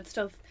turn down good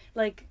stuff,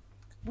 like,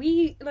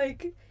 we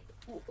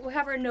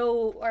have our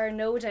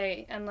no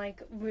day, and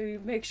like we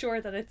make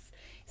sure that it's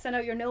send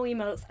out your no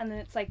emails, and then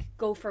it's like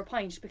go for a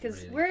pint,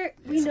 because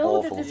we know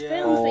awful. That there's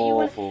films that you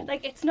want,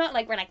 like, it's not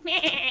like we're like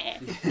meh,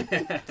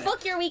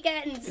 fuck your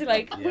weekends,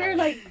 like we're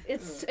like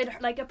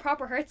it like it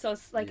proper hurts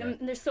us, like, and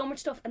there's so much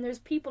stuff, and there's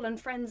people and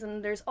friends,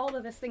 and there's all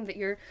of this thing that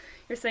you're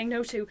saying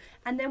no to,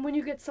 and then when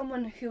you get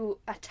someone who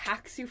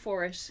attacks you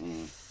for it.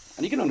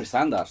 And you can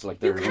understand that,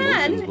 like, their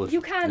emotions, but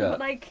but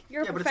like,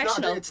 you're a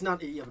professional. But it's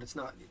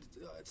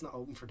not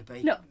open for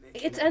debate. No,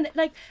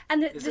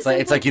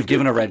 it's like you've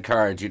given a red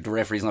card. The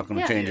referee's not going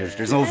to change it.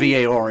 There's no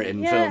VAR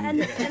in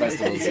film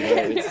festivals.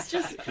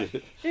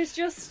 There's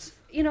just,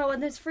 you know,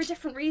 and there's for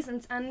different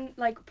reasons. And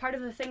like, part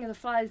of the thing of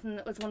the Fleadh, and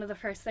it was one of the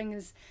first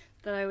things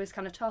that I was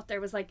kind of taught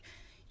there, was like,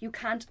 you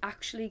can't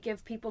actually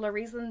give people a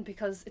reason,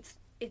 because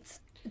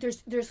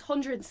there's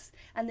hundreds,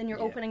 and then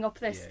you're opening up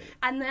this,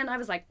 and then I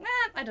was like,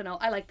 I don't know,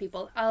 I like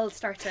people, I'll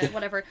start to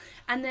whatever,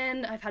 and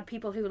then I've had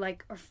people who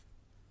like or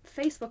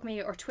Facebook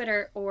me or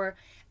Twitter or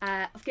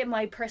get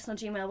my personal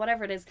Gmail,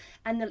 whatever it is,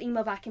 and they'll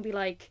email back and be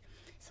like,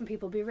 some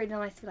people be really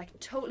nice to be like,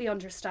 totally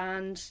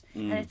understand,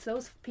 and it's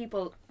those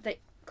people that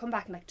come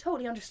back and like,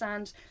 totally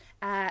understand,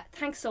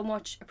 thanks so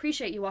much,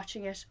 appreciate you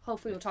watching it,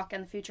 hopefully we'll talk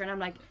in the future, and I'm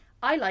like,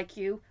 I like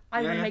you,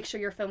 I want to make sure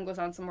your film goes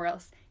on somewhere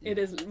else. It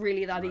is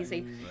really that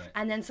easy.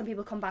 And then some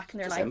people come back and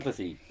they're just like,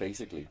 empathy,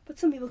 basically. But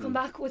some people come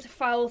back with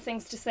foul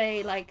things to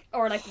say, like,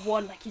 or like,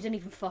 one, like, you didn't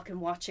even fucking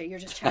watch it, you're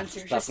just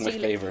chancing,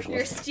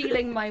 you're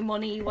stealing my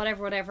money,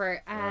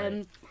 whatever,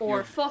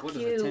 or fuck what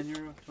you. Is it,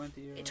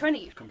 €10?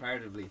 20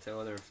 comparatively to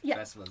other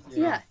festivals. It's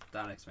not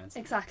that expensive.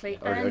 Exactly.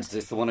 Or it's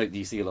the one that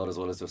you see a lot as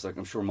well, is just like,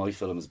 I'm sure my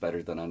film is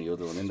better than any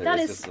other one in there.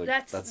 That's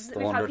the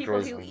one we've had that people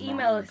who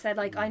email said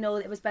like, I know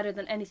it was better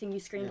than anything you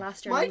screened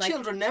last year. My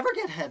children never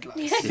get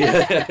headlines.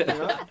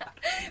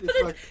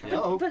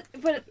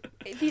 But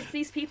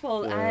these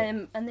people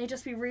and they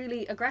just be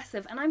really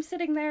aggressive, and I'm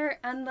sitting there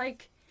and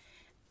like,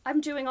 I'm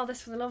doing all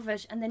this for the love of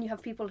it, and then you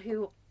have people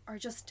who are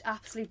just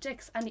absolute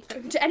dicks. And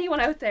to anyone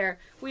out there,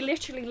 we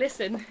literally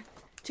listen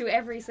to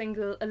every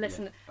single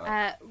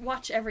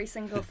watch every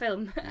single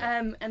film,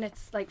 and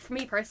it's like, for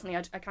me personally,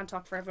 I can't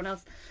talk for everyone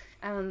else,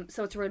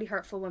 so it's really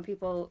hurtful when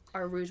people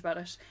are rude about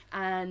it,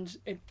 and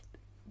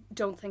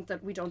don't think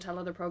that we don't tell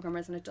other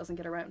programmers and it doesn't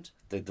get around.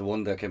 The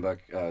one that came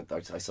back,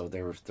 I saw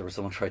there was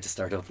someone tried to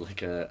start up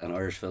like an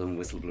Irish film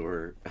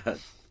whistleblower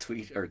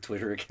tweet or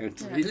Twitter account.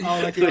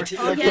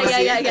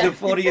 The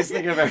funniest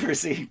thing I've ever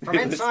seen. From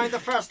inside the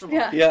festival.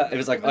 It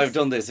was like, I've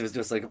done this. It was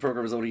just like, a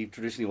programmer's only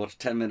traditionally watched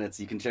 10 minutes.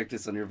 You can check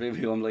this on your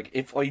Vimeo. I'm like,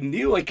 if I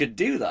knew I could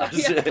do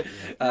that,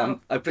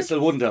 I still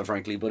wouldn't have,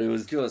 frankly, but it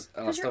was just...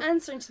 Because you're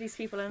answering to these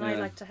people, and I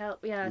like to help.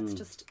 It's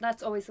just,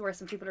 that's always the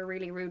worst when people are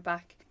really rude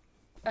back.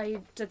 I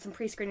did some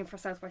pre-screening for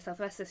South by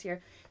Southwest this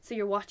year, so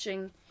you're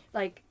watching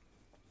like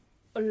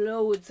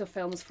loads of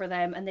films for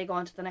them, and they go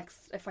on to the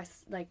next, if I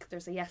like,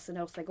 there's a yes and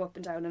no, so they go up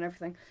and down and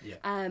everything.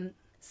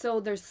 So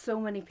there's so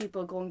many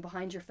people going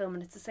behind your film,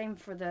 and it's the same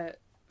for the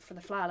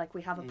Fleadh. Like,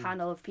 we have a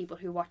panel of people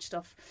who watch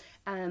stuff,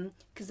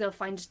 because they'll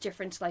find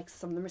different, like,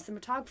 some of them are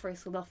cinematographers,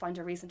 so they'll find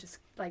a reason to,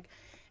 like,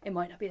 it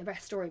might not be the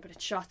best story, but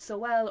it's shot so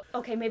well.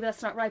 Okay, maybe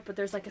that's not right, but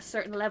there's like a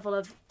certain level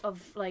of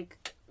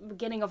like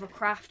beginning of a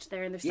craft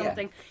there, and there's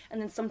something.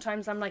 And then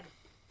sometimes I'm like,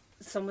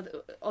 some of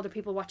the other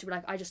people watch it, but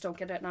like, I just don't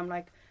get it, and I'm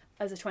like,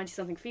 as a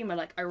 20-something female,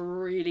 like, I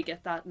really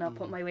get that, and I'll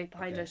put my weight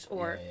behind it.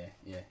 Or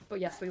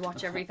but yes, we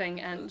watch everything,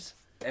 and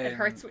it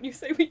hurts when you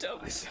say we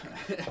don't.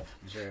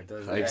 I'm sure it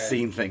does. I've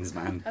seen things,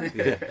 man.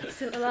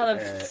 It's a lot of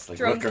like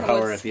Rutger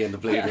Hauer at the end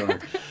of Blade Runner.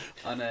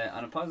 On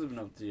a positive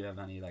note, do you have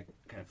any like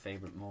kind of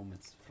favourite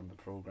moments from the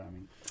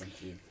programming point of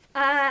view?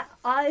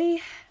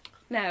 I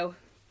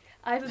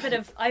have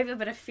a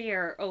bit of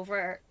fear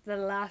over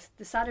the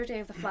Saturday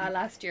of the Fleadh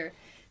last year,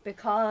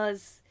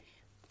 because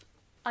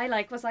I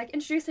was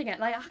introducing it,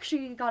 and I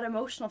actually got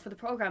emotional for the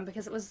programme,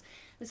 because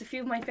there's a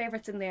few of my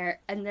favourites in there,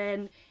 and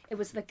then it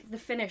was like the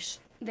finish,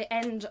 the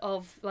end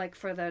of like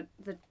for the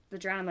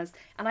dramas,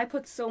 and I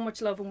put so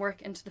much love and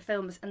work into the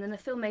films, and then the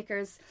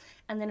filmmakers,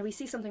 and then we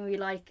see something we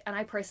like, and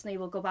I personally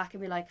will go back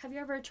and be like, have you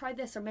ever tried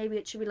this, or maybe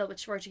it should be a little bit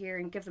shorter here,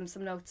 and give them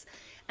some notes,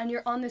 and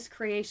you're on this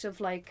creative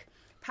like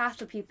path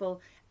with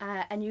people,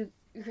 and you're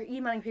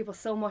emailing people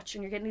so much,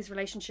 and you're getting these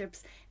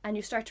relationships, and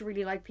you start to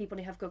really like people,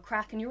 and you have good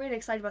crack, and you're really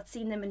excited about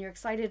seeing them, and you're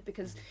excited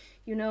because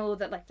you know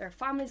that like their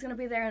family's going to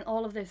be there and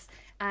all of this,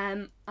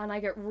 and I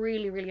get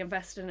really, really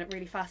invested in it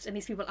really fast, in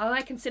these people, and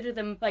I consider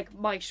them like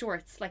my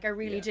shorts, like I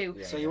really do.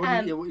 So you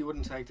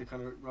wouldn't take the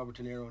kind of Robert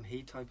De Niro and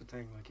Heat type of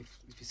thing, like if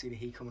you see the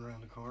Heat coming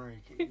around the corner,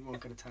 you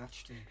won't get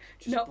attached and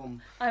just no,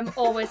 bum. I'm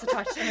always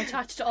attached. I'm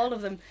attached to all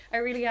of them. I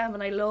really am,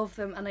 and I love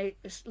them, and I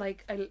just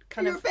like, I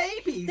kind Your of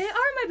babies. They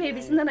are my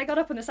babies. And then I got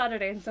up on a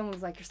Saturday and someone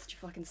was like, "You're such a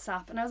fucking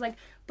sap," and I was like,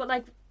 "But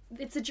like,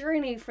 it's a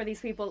journey for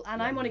these people,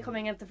 and I'm only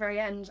coming at the very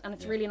end, and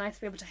it's really nice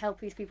to be able to help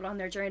these people on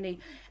their journey,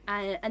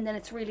 and then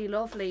it's really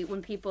lovely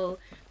when people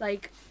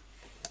like,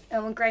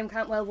 when Graham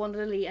Cantwell won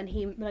Lily, and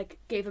he like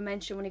gave a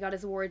mention when he got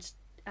his award,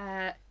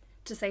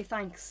 to say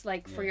thanks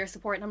like for your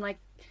support, and I'm like,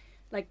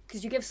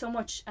 because you give so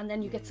much, and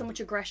then you get so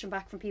much aggression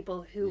back from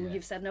people who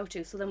you've said no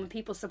to. So then when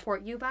people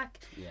support you back,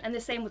 and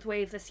the same with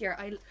Wave this year,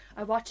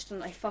 I watched it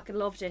and I fucking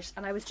loved it,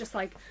 and I was just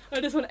like,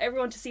 I just want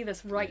everyone to see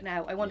this right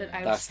now. I want it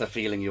out. That's the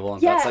feeling you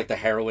want. That's like the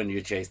heroine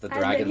you chase, the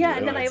dragon.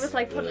 And then I was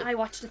like, I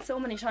watched it so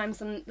many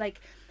times, and like,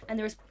 and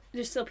there's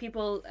still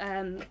people,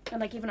 and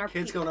like even our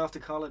kids going off to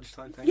college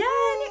type thing. Yeah,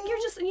 and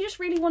you just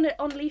really want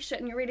to unleash it,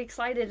 and you're really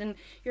excited, and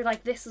you're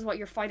like, this is what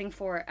you're fighting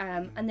for.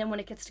 And then when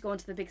it gets to go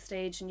into the big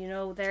stage, and you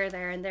know they're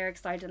there and they're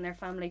excited, and their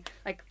family,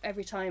 like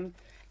every time,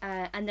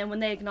 and then when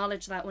they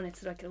acknowledge that, when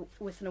it's like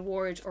with an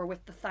award or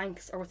with the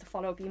thanks or with the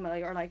follow up email,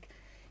 or like,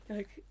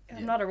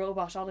 I'm not a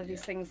robot. All of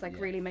these things like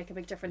really make a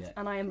big difference,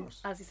 and I am,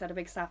 as you said, a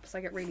big sap, so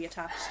I get really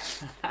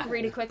attached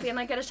really quickly, and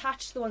I get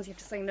attached to the ones you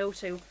have to say no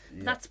to.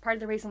 That's part of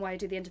the reason why I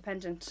do the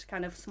independent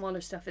kind of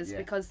smaller stuff, is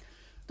because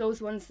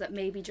those ones that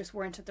maybe just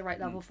weren't at the right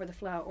level for the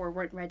Fleadh or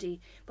weren't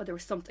ready, but there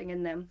was something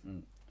in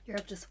them, you're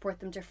able to support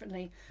them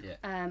differently,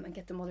 and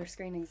get them other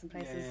screenings and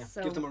places.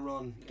 So give them a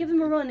run. Give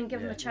them a run and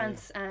give them a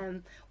chance.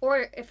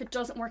 Or if it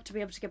doesn't work, to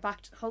be able to get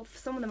back to, hope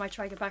some of them I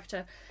try to get back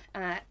to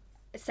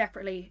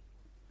separately,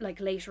 like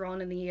later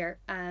on in the year,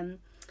 and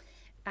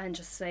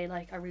just say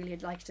like, I really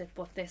liked it,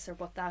 but this or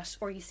but that.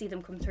 Or you see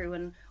them come through,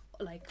 and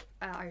like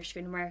Irish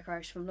Screen America,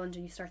 Irish Film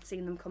London, you start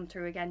seeing them come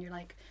through again. You're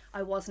like,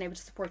 I wasn't able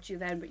to support you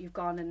then, but you've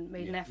gone and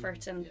made an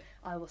effort, and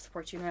I will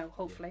support you now,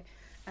 hopefully.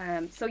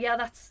 So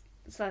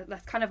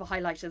that's kind of a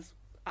highlight, is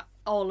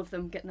all of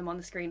them, getting them on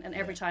the screen, and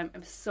every time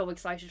I'm so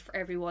excited for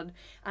everyone,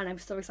 and I'm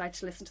so excited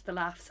to listen to the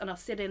laughs, and I'll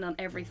sit in on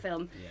every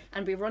film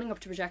and be running up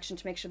to projection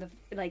to make sure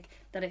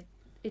that it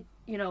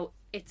you know,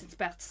 it's its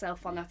best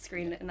self on that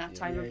screen in that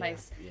time and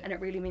place, and it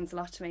really means a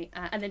lot to me.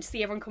 And then to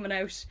see everyone coming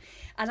out,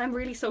 and I'm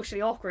really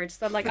socially awkward,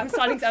 so like I'm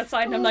standing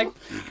outside and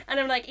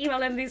I'm like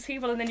emailing these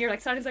people, and then you're like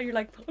standing outside, you're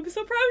like, I'm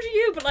so proud of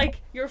you, but like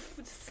you're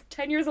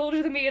 10 years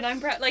older than me, and I'm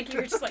proud, like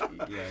you're just like,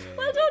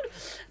 well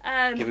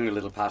done. Giving you a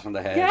little pat on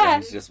the head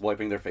and just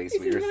wiping their face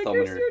with your thumb.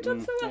 You're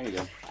done so well. There you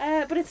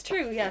go. But it's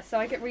true, so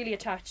I get really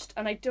attached,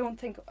 and I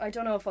don't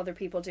know if other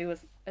people do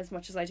as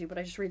much as I do, but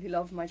I just really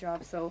love my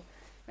job, so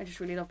I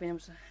just really love being able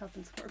to help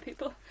and support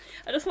people.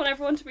 I just want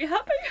everyone to be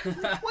happy.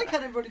 Why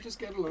can't everybody just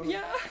get along?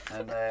 Yeah.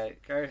 And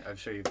Gary, I'm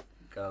sure you've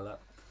got a lot.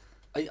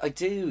 I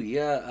do,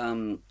 yeah.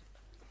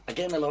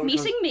 Again, a lot of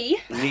meeting me.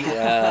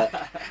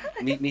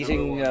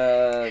 Meeting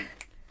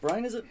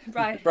Brian, is it?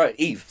 Brian,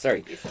 Eibh,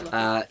 sorry.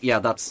 Yeah,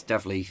 that's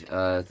definitely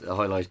a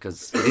highlight,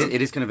 because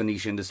it is kind of a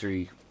niche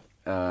industry.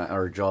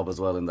 Our job as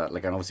well, in that,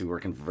 like, and obviously we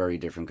work in very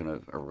different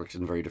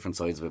very different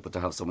sides of it, but to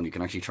have someone who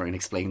can actually try and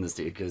explain this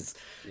to you, because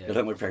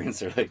my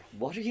parents are like,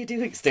 what are you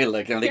doing still,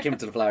 like, and they came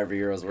to the Fleadh every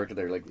year I was working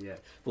there, like,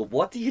 but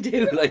what do you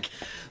do, like,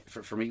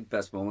 for me,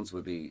 best moments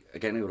would be,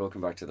 again, it would all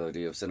come back to the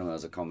idea of cinema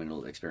as a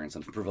communal experience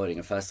and providing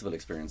a festival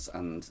experience,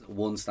 and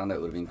one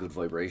standout would have been Good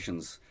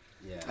Vibrations.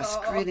 A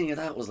screening of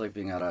that was like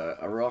being at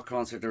a rock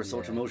concert or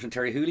social motion.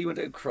 Terry Hooley went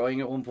out crying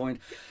at one point.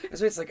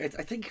 So it's like, I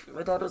think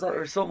my dad was that,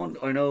 or someone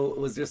I know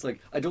was just like,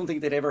 I don't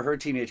think they'd ever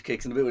heard Teenage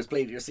Kicks, and the bit was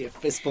played, you see a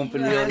fist bump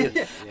in the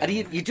audience, and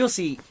you just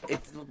see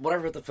it,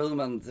 whatever the film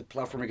and the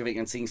platform you're giving,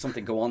 and seeing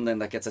something go on then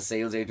that gets a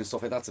sales agent and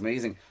stuff like that's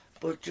amazing.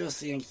 But just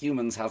seeing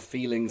humans have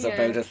feelings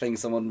about a thing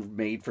someone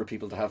made for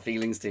people to have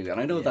feelings to, and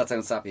I know that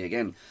sounds sappy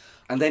again,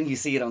 and then you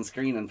see it on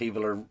screen and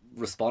people are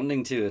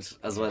responding to it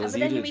as well as you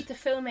did. But then you meet the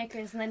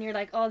filmmakers, and then you're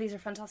like, oh, these are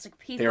fantastic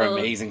people. They're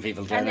amazing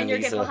people. And then you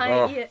get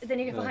behind, then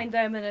you get behind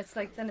them, and it's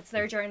like, then it's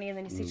their journey, and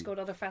then you see to go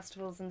to other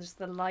festivals, and just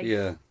the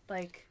life,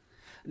 like.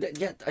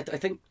 Yeah, I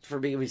think for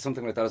me it would be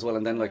something like that as well.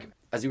 And then, like,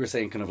 as you were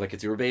saying, kind of like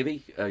it's your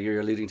baby, you're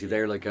alluding to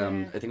there, like,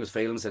 I think it was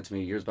Phelan said to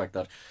me years back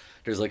that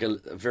there's like a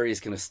various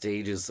kind of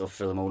stages of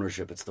film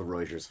ownership. It's the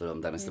writer's film,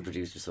 then it's the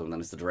producer's film,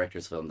 then it's the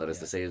director's film, then it's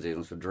the sales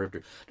agent's for the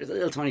director. There's a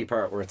little tiny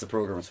part where it's a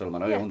programmer's film,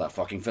 and I own that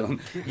fucking film.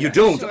 You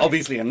don't,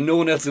 obviously, and no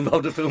one else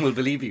involved in the film will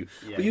believe you,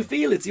 but you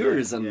feel it's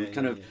yours, and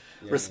kind of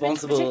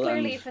responsible.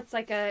 Particularly if it's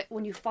like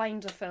when you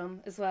find a film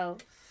as well.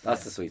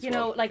 That's the sweet spot. You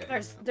know, like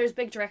there's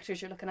big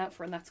directors you're looking out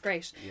for, and that's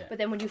great. But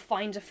then when you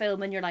find a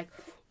film and you're like,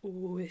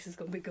 oh, this is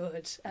going to be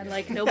good, and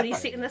like nobody's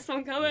seeing this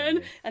one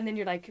coming, and then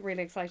you're like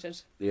really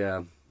excited.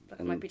 Yeah.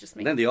 That might be just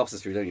me. And then the opposite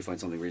street, then you find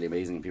something really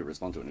amazing and people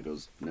respond to it and it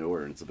goes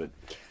nowhere, and it's a bit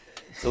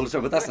So,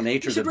 but that's the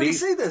nature of the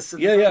beast. You should really see this.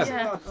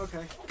 Yeah.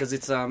 Okay. Because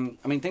it's I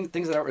mean,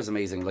 things like that was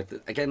amazing. Like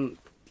again,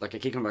 like I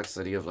keep coming back to this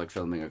idea of like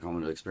filming a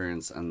communal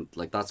experience, and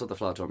like that's what the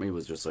Fleadh taught me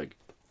was just like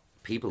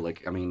people.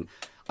 Like I mean,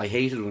 I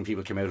hated when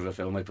people came out of a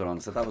film I put on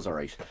and said that was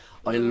alright.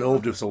 I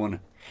loved if someone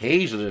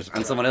hated it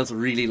and someone else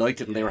really liked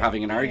it and they were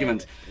having an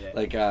argument.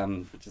 Like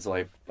which is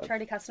why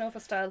Charlie Casanova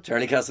style.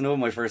 Charlie Casanova,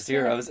 my first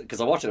year, I was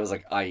because I watched it, I was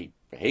like, I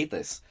hate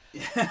this.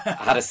 I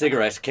had a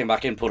cigarette, came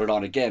back in, put it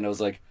on again. I was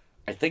like,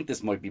 I think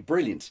this might be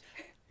brilliant.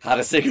 Had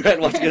a cigarette,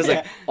 watching it. I was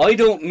like, I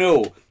don't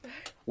know.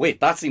 Wait,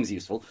 that seems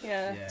useful.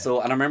 Yeah.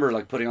 So, and I remember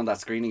like putting on that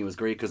screening, it was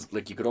great because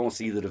like you could almost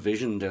see the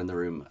division down the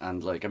room,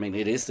 and like I mean,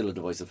 it is still a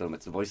divisive film.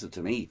 It's divisive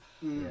to me,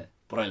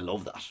 but I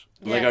love that.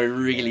 Like I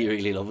really,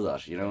 really love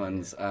that. You know,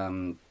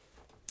 and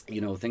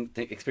you know, think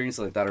experiences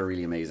like that are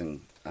really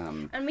amazing.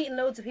 And meeting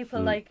loads of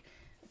people like.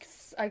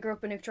 I grew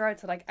up in Uachtarard,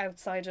 so like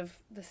outside of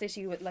the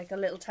city with like a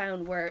little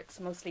town where it's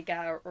mostly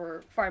Ga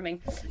or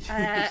farming,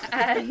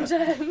 and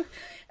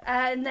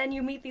then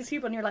you meet these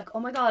people and you're like, oh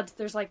my god,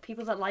 there's like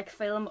people that like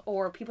film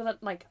or people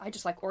that like I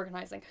just like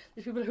organising.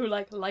 There's people who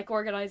like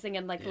organising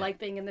and like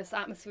being in this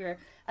atmosphere,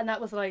 and that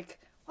was like,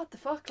 what the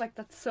fuck, like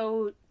that's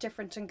so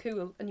different and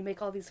cool, and you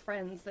make all these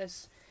friends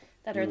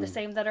that are the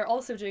same, that are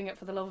also doing it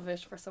for the love of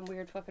it for some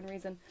weird fucking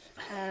reason.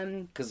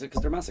 Because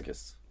they're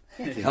masochists.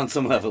 On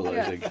some level,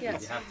 I think. Yeah.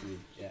 You have to be,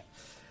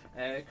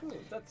 cool.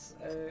 That's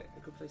a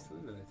good place to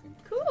leave it, I think.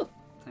 Cool.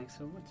 Thanks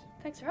so much.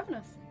 Thanks for having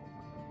us.